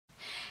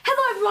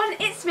everyone,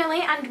 it's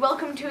Millie and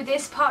welcome to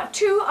this part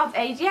 2 of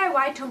a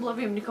DIY Tumblr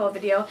room decor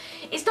video.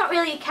 It's not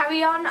really a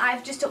carry on,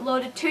 I've just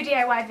uploaded 2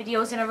 DIY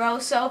videos in a row,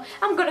 so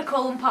I'm going to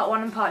call them part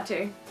 1 and part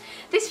 2.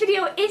 This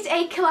video is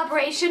a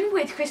collaboration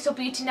with Crystal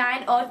Beauty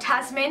 9 or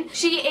Tasmin.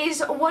 She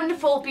is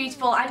wonderful,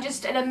 beautiful and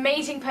just an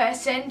amazing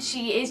person.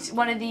 She is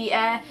one of the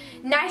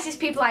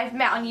nicest people I've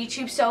met on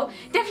YouTube, so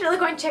definitely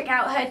go and check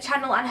out her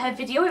channel and her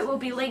video. It will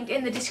be linked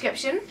in the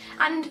description.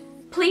 And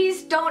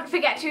please don't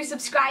forget to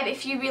subscribe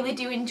if you really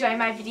do enjoy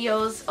my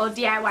videos or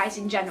DIYs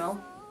in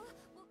general.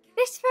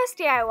 This first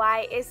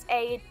DIY is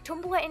a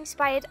Tumblr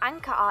inspired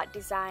anchor art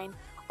design.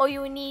 All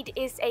you will need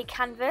is a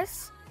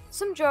canvas,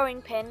 some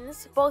drawing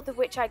pins, both of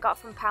which I got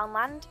from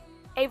Poundland,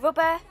 a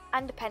rubber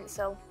and a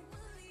pencil.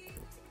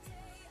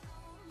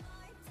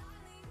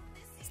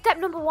 Step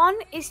number 1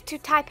 is to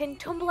type in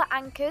Tumblr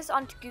anchors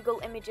onto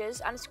Google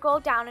Images and scroll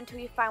down until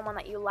you find one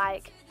that you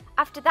like.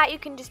 After that you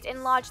can just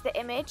enlarge the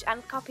image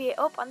and copy it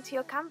up onto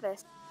your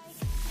canvas.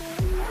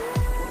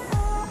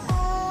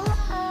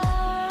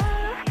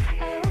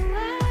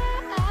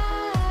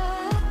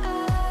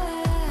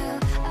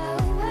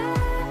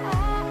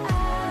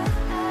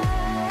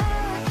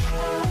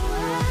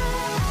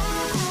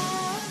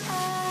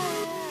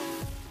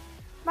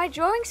 My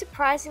drawing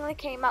surprisingly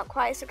came out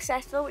quite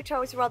successful, which I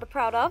was rather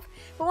proud of,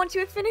 but once you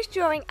have finished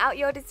drawing out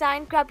your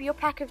design, grab your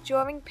pack of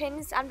drawing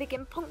pins and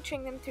begin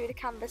puncturing them through the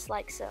canvas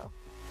like so.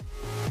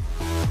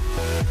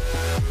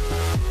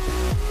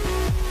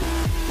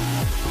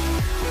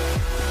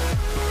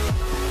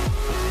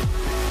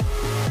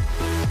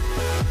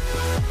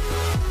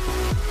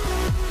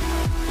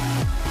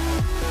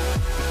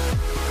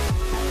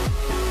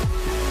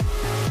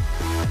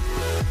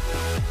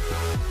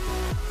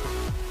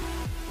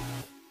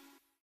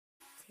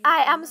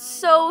 I am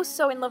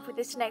so in love with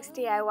this next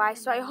DIY,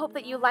 so I hope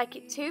that you like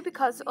it too,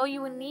 because all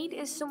you will need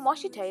is some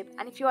washi tape,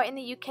 and if you are in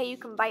the UK you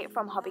can buy it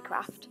from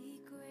Hobbycraft.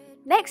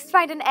 Next,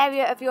 find an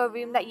area of your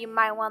room that you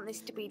might want this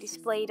to be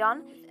displayed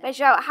on,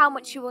 measure out how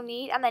much you will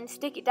need and then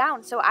stick it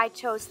down. So I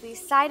chose the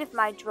side of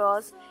my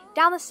drawers,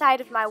 down the side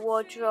of my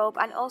wardrobe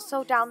and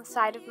also down the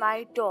side of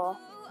my door.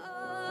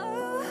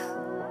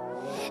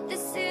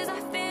 This is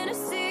our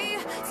fantasy.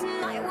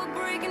 Tonight we're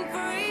breaking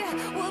free.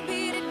 We'll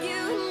beat it, you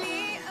and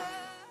me.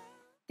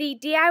 The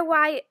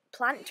DIY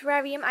plant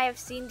terrarium I have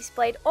seen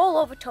displayed all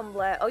over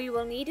Tumblr. All you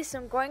will need is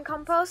some growing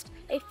compost,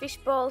 a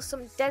fishbowl,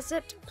 some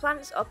desert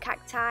plants or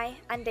cacti,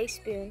 and a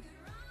spoon.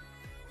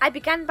 I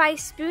began by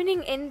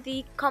spooning in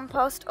the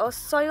compost or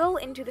soil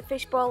into the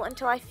fishbowl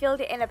until I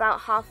filled it in about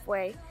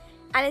halfway.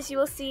 And as you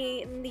will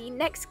see in the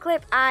next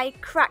clip, I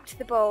cracked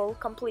the bowl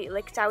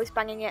completely because I was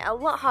banging it a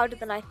lot harder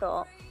than I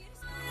thought.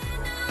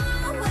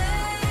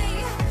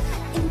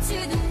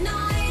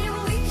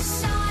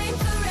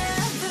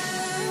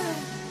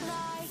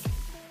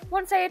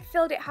 Once I had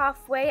filled it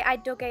halfway, I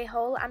dug a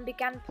hole and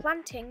began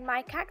planting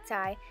my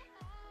cacti.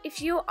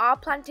 If you are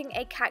planting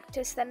a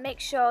cactus, then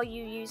make sure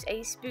you use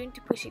a spoon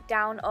to push it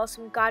down or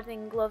some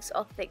gardening gloves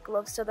or thick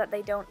gloves so that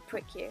they don't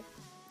prick you.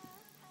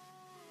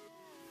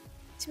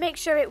 To make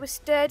sure it was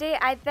sturdy,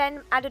 I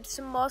then added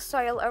some more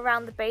soil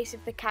around the base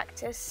of the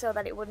cactus so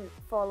that it wouldn't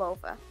fall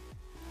over.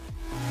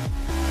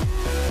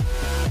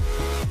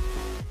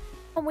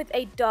 Someone with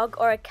a dog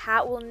or a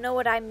cat will know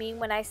what I mean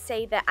when I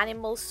say that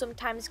animals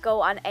sometimes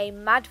go on a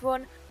mad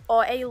run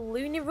or a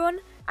loony run,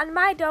 and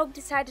my dog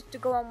decided to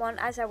go on one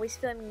as I was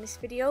filming this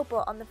video,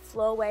 but on the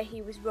floor where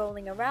he was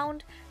rolling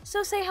around.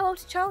 So say hello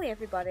to Charlie,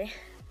 everybody.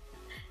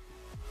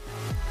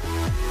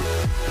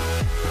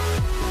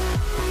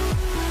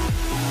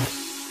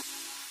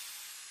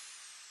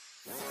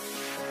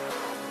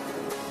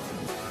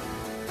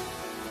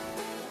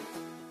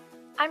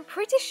 I'm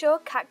pretty sure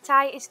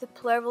cacti is the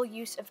plural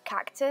use of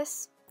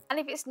cactus, and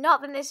if it's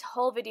not, then this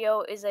whole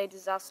video is a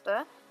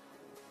disaster.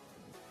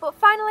 But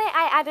finally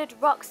I added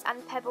rocks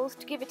and pebbles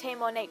to give it a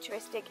more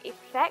naturistic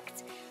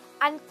effect,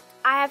 and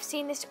I have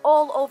seen this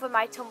all over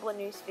my Tumblr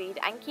newsfeed.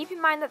 And keep in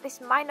mind that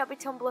this might not be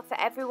Tumblr for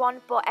everyone,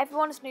 but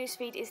everyone's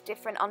newsfeed is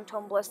different on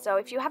Tumblr, so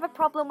if you have a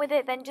problem with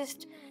it, then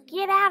just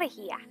get out of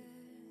here.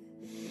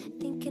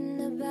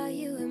 Thinking about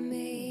you and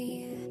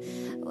me,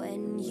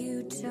 when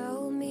you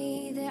told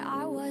me that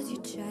I was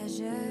your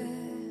treasure,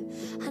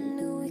 I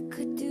knew we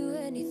could do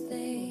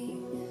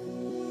anything.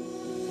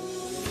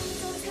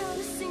 Don't tell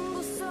a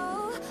single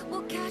soul,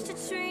 we'll catch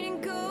a train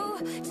and go,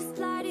 just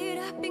light it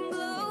up and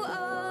glow.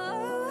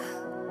 Oh,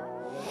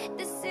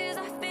 this is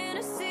our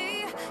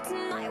fantasy,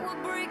 tonight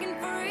we're breaking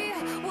free,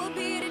 we'll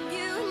beat it,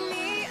 you and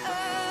me.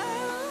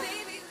 Oh,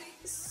 baby.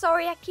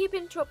 Sorry, I keep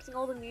interrupting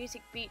all the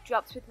music beat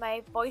drops with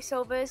my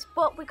voiceovers,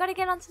 but we gotta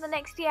get on to the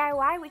next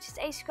DIY, which is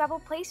a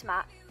Scrabble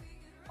placemat.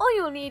 All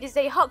you'll need is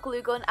a hot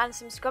glue gun and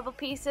some Scrabble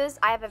pieces.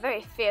 I have a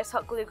very fierce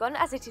hot glue gun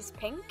as it is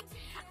pink.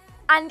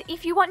 And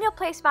if you want your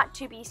placemat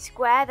to be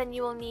square, then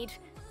you will need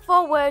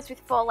 4 words with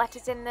 4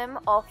 letters in them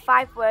or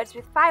 5 words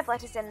with 5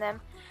 letters in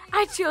them.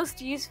 I chose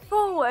to use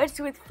 4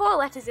 words with 4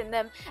 letters in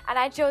them, and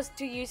I chose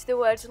to use the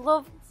words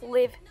love,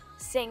 live,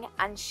 sing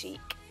and chic.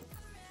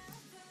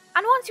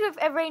 And once you have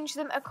arranged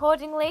them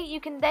accordingly, you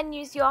can then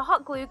use your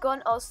hot glue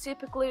gun or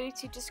super glue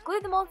to just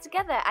glue them all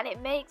together, and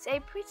it makes a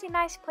pretty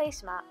nice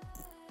placemat.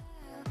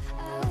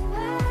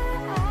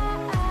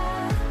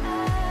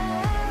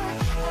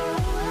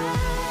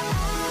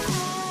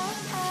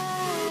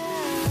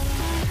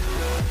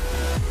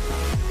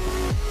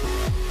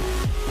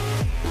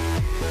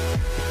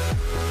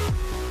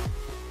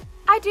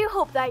 I do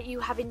hope that you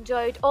have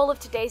enjoyed all of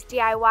today's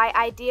DIY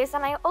ideas,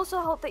 and I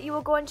also hope that you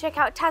will go and check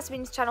out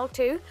Tasmin's channel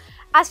too.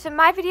 As for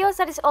my videos,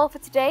 that is all for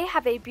today.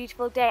 Have a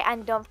beautiful day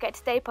and don't forget to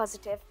stay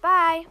positive.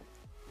 Bye!